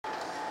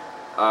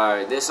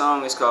Alright, this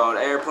song is called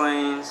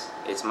Airplanes.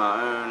 It's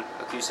my own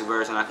acoustic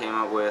version I came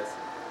up with.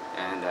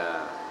 And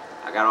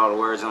I got all the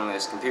words on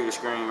this computer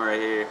screen right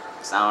here,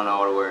 so I don't know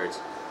all the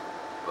words.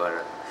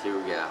 But here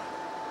we go.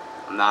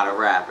 I'm not a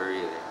rapper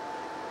either,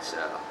 so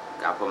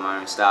gotta put my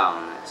own style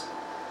on this.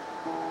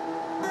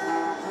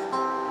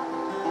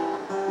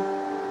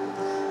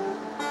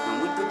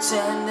 And we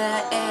pretend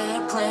that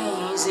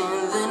airplanes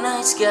in the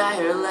night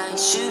sky are like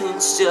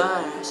shooting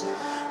stars.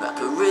 I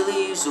could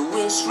really use a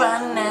wish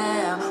right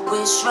now,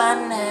 wish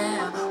right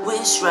now,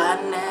 wish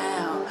right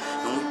now.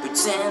 And we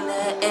pretend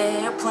that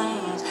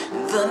airplanes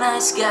in the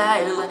night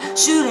sky are like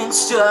shooting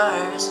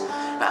stars.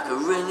 I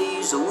could really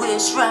use a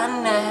wish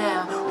right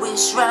now,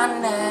 wish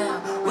right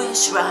now,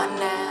 wish right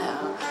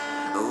now.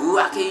 Oh,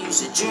 I could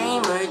use a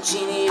dream or a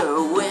genie or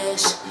a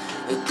wish.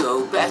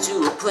 Go back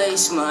to a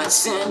place much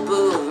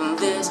simpler than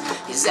this.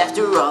 Cause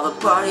after all the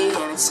party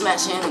and it's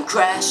smashing and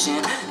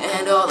crashing,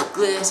 and all the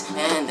glitz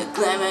and the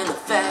glam and the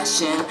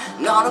fashion,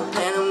 and all the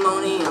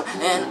pandemonium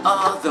and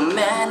all the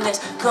madness,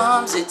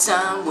 comes a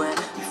time when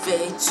you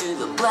fade to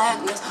the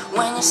blackness.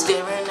 When you're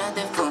staring at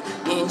that phone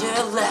in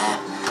your lap,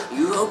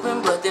 you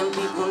open but then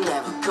people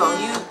never call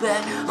you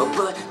back. Oh,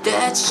 but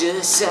that's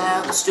just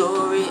how the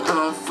story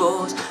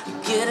unfolds. You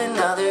get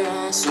another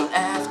and soon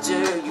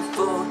after you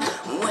fold.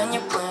 When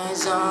your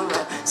plans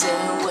unwrap,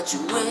 saying what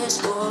you wish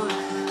for.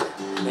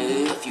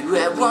 If you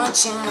had one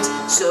chance,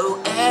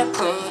 so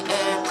airplane,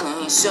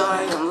 airplane,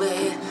 sorry I'm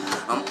late.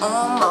 I'm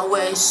on my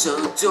way,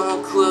 so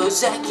don't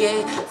close that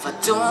gate. If I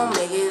don't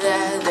make it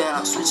out, then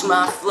I'll switch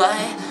my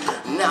flight.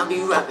 And I'll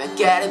be right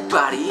back at it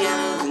by the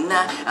end of the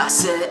night. I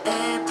said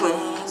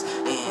airplanes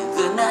in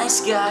the night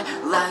sky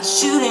like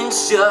shooting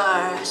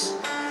stars.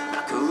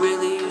 I could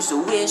really use a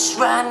wish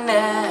right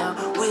now,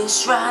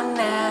 wish right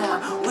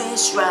now,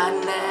 wish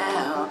right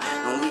now.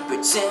 And we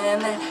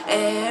pretend that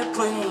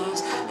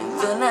airplanes in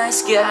the night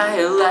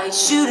sky are like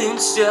shooting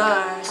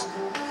stars.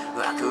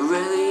 I could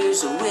really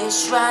use a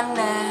wish right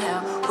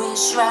now,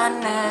 wish right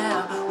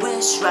now,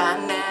 wish right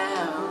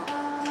now.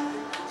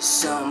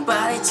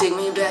 Somebody take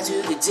me back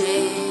to the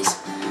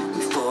days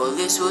before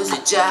this was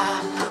a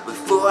job,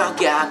 before I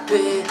got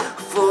paid,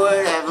 before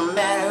it ever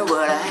mattered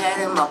what I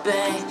had in my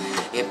bank.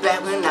 Yeah,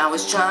 back when I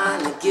was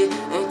trying to get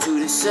into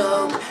the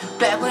sub,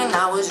 back when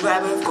I was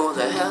rapping for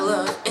the hell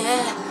of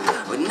it.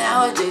 But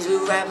nowadays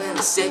we're rapping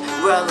to stay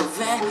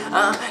relevant.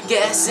 I'm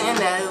guessing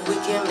that if we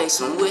can make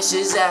some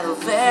wishes out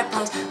of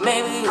airplanes,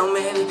 maybe, oh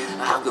maybe,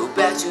 I'll go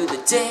back to the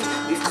days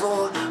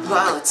before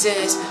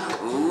politics.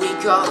 We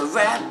call the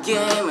rap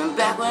game, and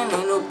back when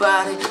ain't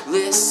nobody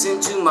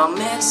listened to my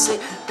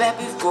mixtape. Back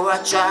before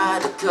I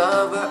tried to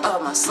cover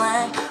up my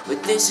slang.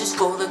 But this is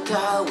for the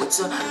guy with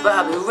a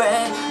Bobby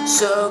Ray.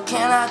 So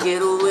can I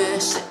get a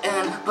wish to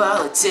end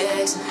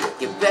politics?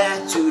 Get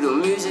back to the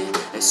music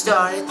and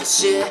start at the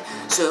shit.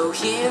 So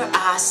here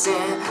I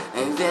stand,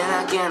 and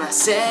then again I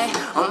say,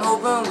 I'm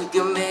hoping we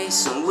can make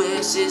some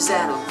wishes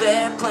out of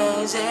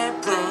airplanes,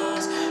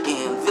 airplanes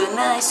in the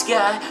night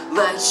sky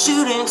like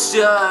shooting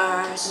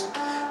stars.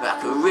 I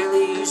could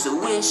really use a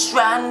wish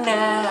right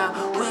now,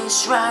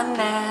 wish right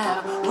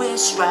now,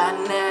 wish right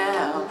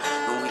now.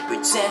 And we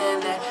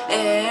pretend that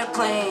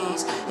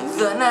airplanes in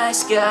the night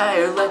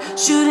sky are like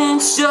shooting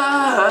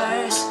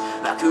stars.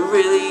 I could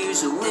really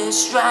use a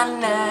wish right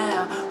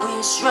now,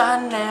 wish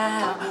right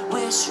now,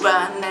 wish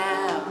right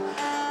now.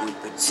 We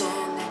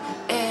pretend that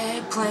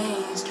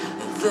airplanes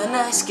in the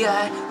night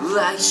sky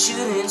like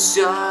shooting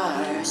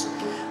stars.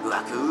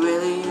 I could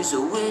really use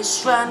a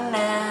wish right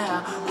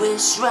now,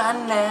 wish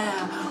right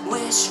now,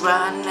 wish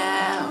right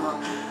now.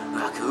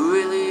 I could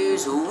really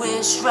use a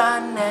wish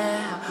right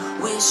now,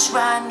 wish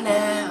right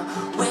now,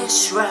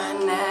 wish right now.